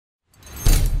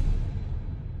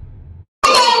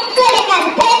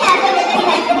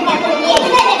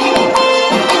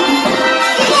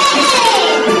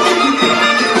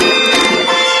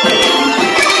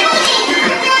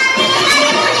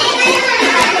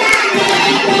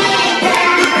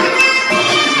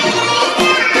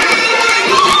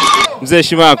Mzee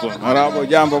heshima yako. Marahaba,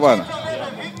 jambo bwana.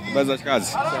 Baza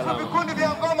kazi.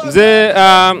 Mzee,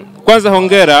 kwanza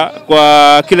hongera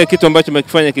kwa kile kitu ambacho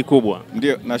umekifanya kikubwa.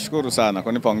 Ndio, nashukuru sana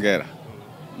kunipa hongera.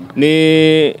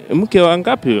 Ni mke wa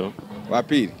ngapi huyo? Wa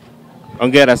pili.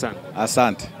 Hongera sana.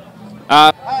 Asante.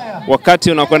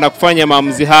 Wakati unakwenda kufanya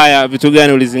maamuzi haya, vitu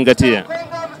gani ulizingatia?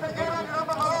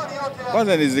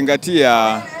 Kwanza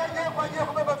nilizingatia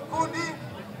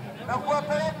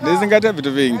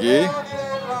vitu vingi.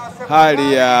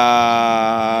 Hali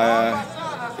ya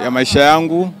maisha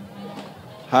yangu,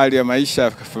 hali ya maisha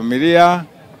ya familia,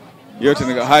 yote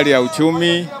ni hali ya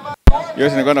uchumi,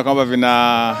 yote nikaona kwamba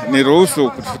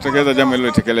niruhusu kutekeleza jambo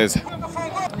hilo tekeleza.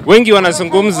 Wengi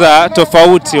wanazungumza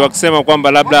tofauti wakisema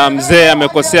kwamba labda mzee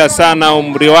amekosea sana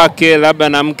umri wake, labda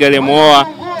na mke aliyemuoa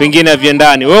pengine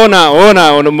viendani.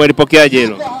 Wewe umelipokeaje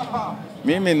hilo?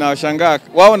 Mimi nawashangaa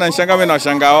wao, nanishangaa mimi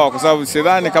nawashangaa wao, kwa sababu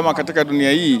sidhani kama katika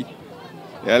dunia hii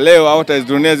ya leo au hata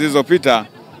dunia zilizopita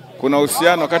kuna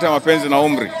uhusiano kati ya mapenzi na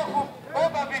umri.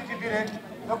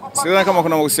 Sidhani kama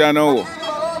kuna uhusiano huo.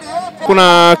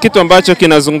 Kuna kitu ambacho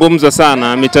kinazungumzwa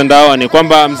sana mitandaoni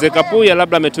kwamba mzee Kapuya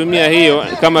labda ametumia hiyo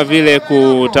kama vile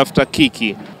kutafuta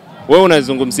kiki. Wewe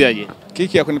unazungumziaje?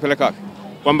 Kiki ya kunipeleka wapi?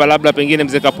 Kwamba labda pengine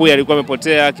mzee Kapuya alikuwa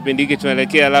amepotea kipindi hiki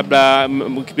tunaelekea labda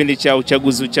kipindi cha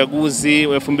uchaguzi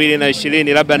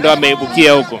 2020, labda ndo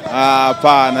ameibukia huko.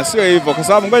 Hapana, sio hivyo, kwa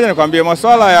sababu ngoja nikwambie,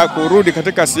 masuala ya kurudi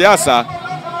katika siasa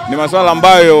ni masuala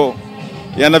ambayo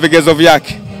yana vigezo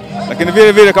vyake. Lakini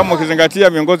vile vile kama ukizingatia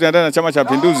miongozo ya ndani ya Chama cha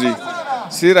Mapinduzi,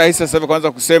 si rahisi sasa hivi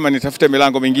kwanza kusema nitafute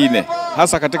milango mingine,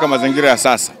 hasa katika mazingira ya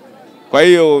sasa. Kwa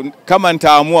hiyo kama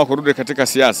nitaamua kurudi katika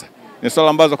siasa, ni swala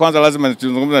ambazo kwanza lazima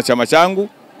nizungumze na chama changu,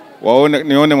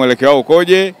 nione mwelekeo wao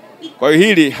ukoje. Kwa hiyo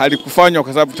hili halikufanywa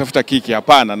kwa sababu kutafuta kiki,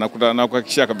 hapana, na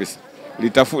kuhakikishia kabisa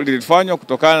lilifanywa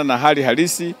kutokana na hali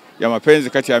halisi ya mapenzi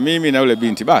kati ya mimi na yule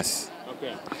binti basi.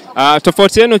 Okay.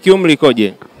 Tofauti yenu kiumri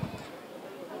ikoje?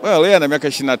 Yeye ana miaka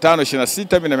 25,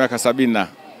 26, mimi na miaka 70.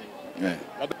 Yeah.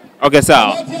 Okay,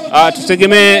 sawa.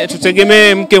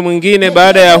 Tutegemee mke mwingine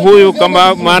baada ya huyu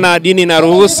kama maana dini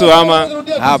inaruhusu ama?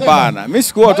 Hapana, mimi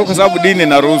sikuoa tu kwa sababu dini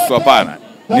inaruhusu, hapana.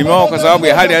 Nimeoa kwa sababu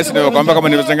ya hali halisi ninayokuambia, kama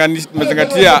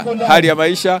nimezingatia hali ya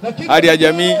maisha, hali ya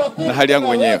jamii na hali yangu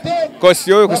mwenyewe. Kwa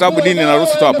sio kwa sababu dini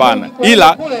inaruhusu tu, hapana.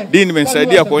 Ila dini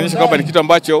imenisaidia kuonyesha kwamba ni kitu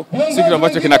ambacho si kitu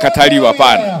ambacho kinakataliwa,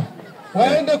 hapana.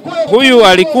 Huyu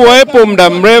alikuwepo muda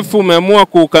mrefu, umeamua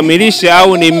kukamilisha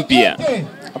au ni mpya?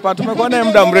 Hapana, tumekuwa naye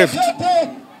muda mrefu.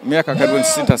 Miaka karibu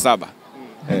 6-7.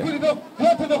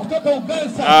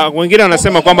 Wengine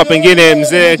wanasema kwamba pengine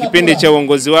mzee kipindi cha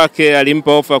uongozi wake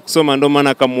alimpa ofa kusoma ndio maana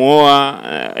akamuoa.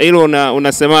 Hilo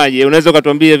unasemaje? Unaweza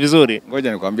kutuambia vizuri?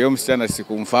 Ngoja nikwambie, huyu msichana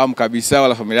sikumfahamu kabisa,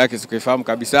 wala familia yake sikuifahamu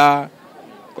kabisa.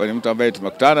 Kwa ni mtu ambaye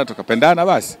tumekutana tukapendana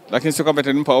basi, lakini sio kwamba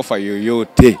atanimpa ofa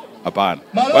yoyote, hapana.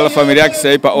 Wala familia yake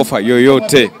saipa ofa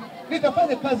yoyote.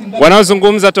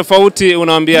 Wanaozungumza tofauti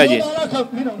unawaambiaje?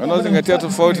 Wanaozingatia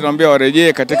tofauti naambia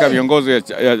warejee katika miongozo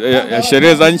ya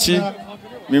sheria za nchi.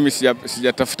 Mimi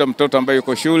sijatafuta mtoto ambaye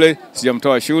yuko shule,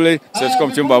 sijamtoa shule, sijachukua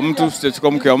mchumba wa mtu,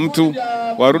 sijachukua mke wa mtu.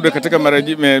 Warudi katika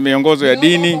miongozo ya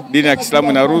dini ya Kiislamu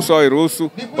inaruhusu au iruhusu.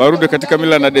 Warudi katika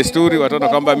mila na desturi, wataona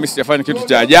kwamba mimi sijafanya kitu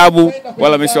cha ajabu,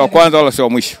 wala mimi si wa kwanza wala si wa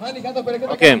mwisho.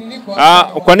 Okay.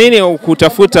 Kwa nini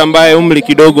kutafuta ambaye umri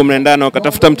kidogo mnaendana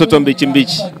wakatafuta mtoto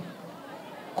mbichi?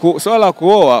 Swala la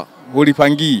kuoa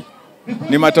hulipangii,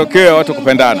 ni matokeo ya watu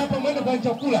kupendana.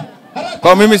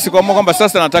 Kwa mimi sikuamua kwamba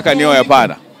sasa nataka nioe,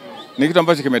 hapana. Ni kitu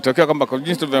ambacho kimetokea kwamba kwa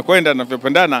jinsi tunavyokwenda na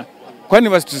tunavyopendana, kwani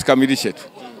basi tusikamilishe tu.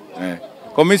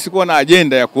 Kwa mimi sikuwa na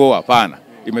agenda ya kuoa, hapana.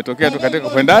 Imetokea tu katika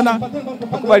kupendana,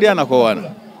 kukubaliana kuoana.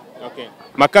 Okay.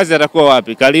 Makazi atakuwa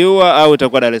wapi? Kaliua au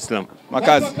itakuwa Dar es Salaam?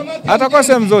 Makazi atakuwa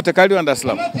sehemu zote, Kaliua na Dar es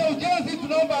Salaam.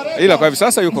 Ila kwa hivi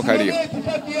sasa yuko Kaliua.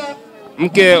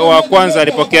 Mke wa kwanza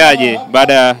alipokeaje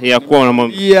baada ya kuwa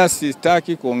unamwambia?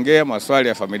 Sitaki kuongea maswali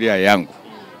ya familia yangu.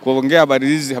 Kuongea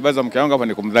habari za mke wangu hapa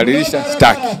ni kumdhalilisha,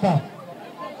 sitaki.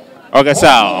 Okay,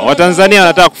 sawa. Watanzania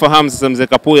wanataka kufahamu sasa mzee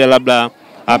Kapuya, labda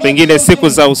pengine siku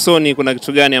za usoni kuna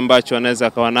kitu gani ambacho anaweza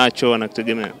akawa nacho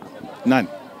anakutegemea? Nani?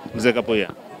 Mzee Kapuya.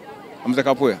 Mzee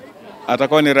Kapuya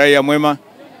atakuwa ni raia mwema,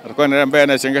 atakuwa ni raia ambaye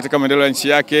anachangia katika maendeleo ya nchi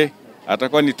yake,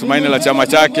 atakuwa ni tumaini la chama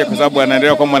chake kwa sababu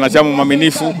anaendelea kuwa mwanachama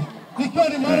mwaminifu.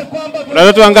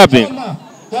 Watoto wangapi?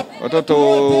 Watoto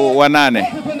 8.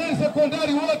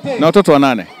 Na watoto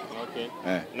 8. Okay.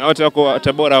 Na wote wako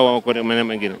Tabora au wako maeneo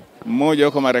mengine? Mmoja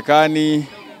yuko Marekani,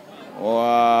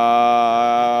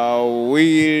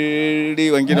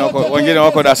 wengine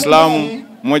wako Dar es Salaam,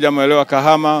 mmoja ameolewa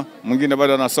Kahama, mwingine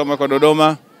bado anasoma kwa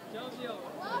Dodoma.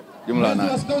 Jumla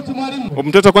 8.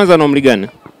 Mtoto kwanza ana umri gani?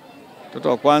 Mtoto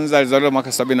wa kwanza alizaliwa mwaka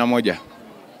 71.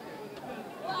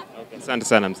 Asante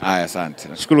sana mzee. Haya, asante.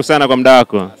 Nashukuru sana kwa muda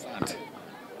wako.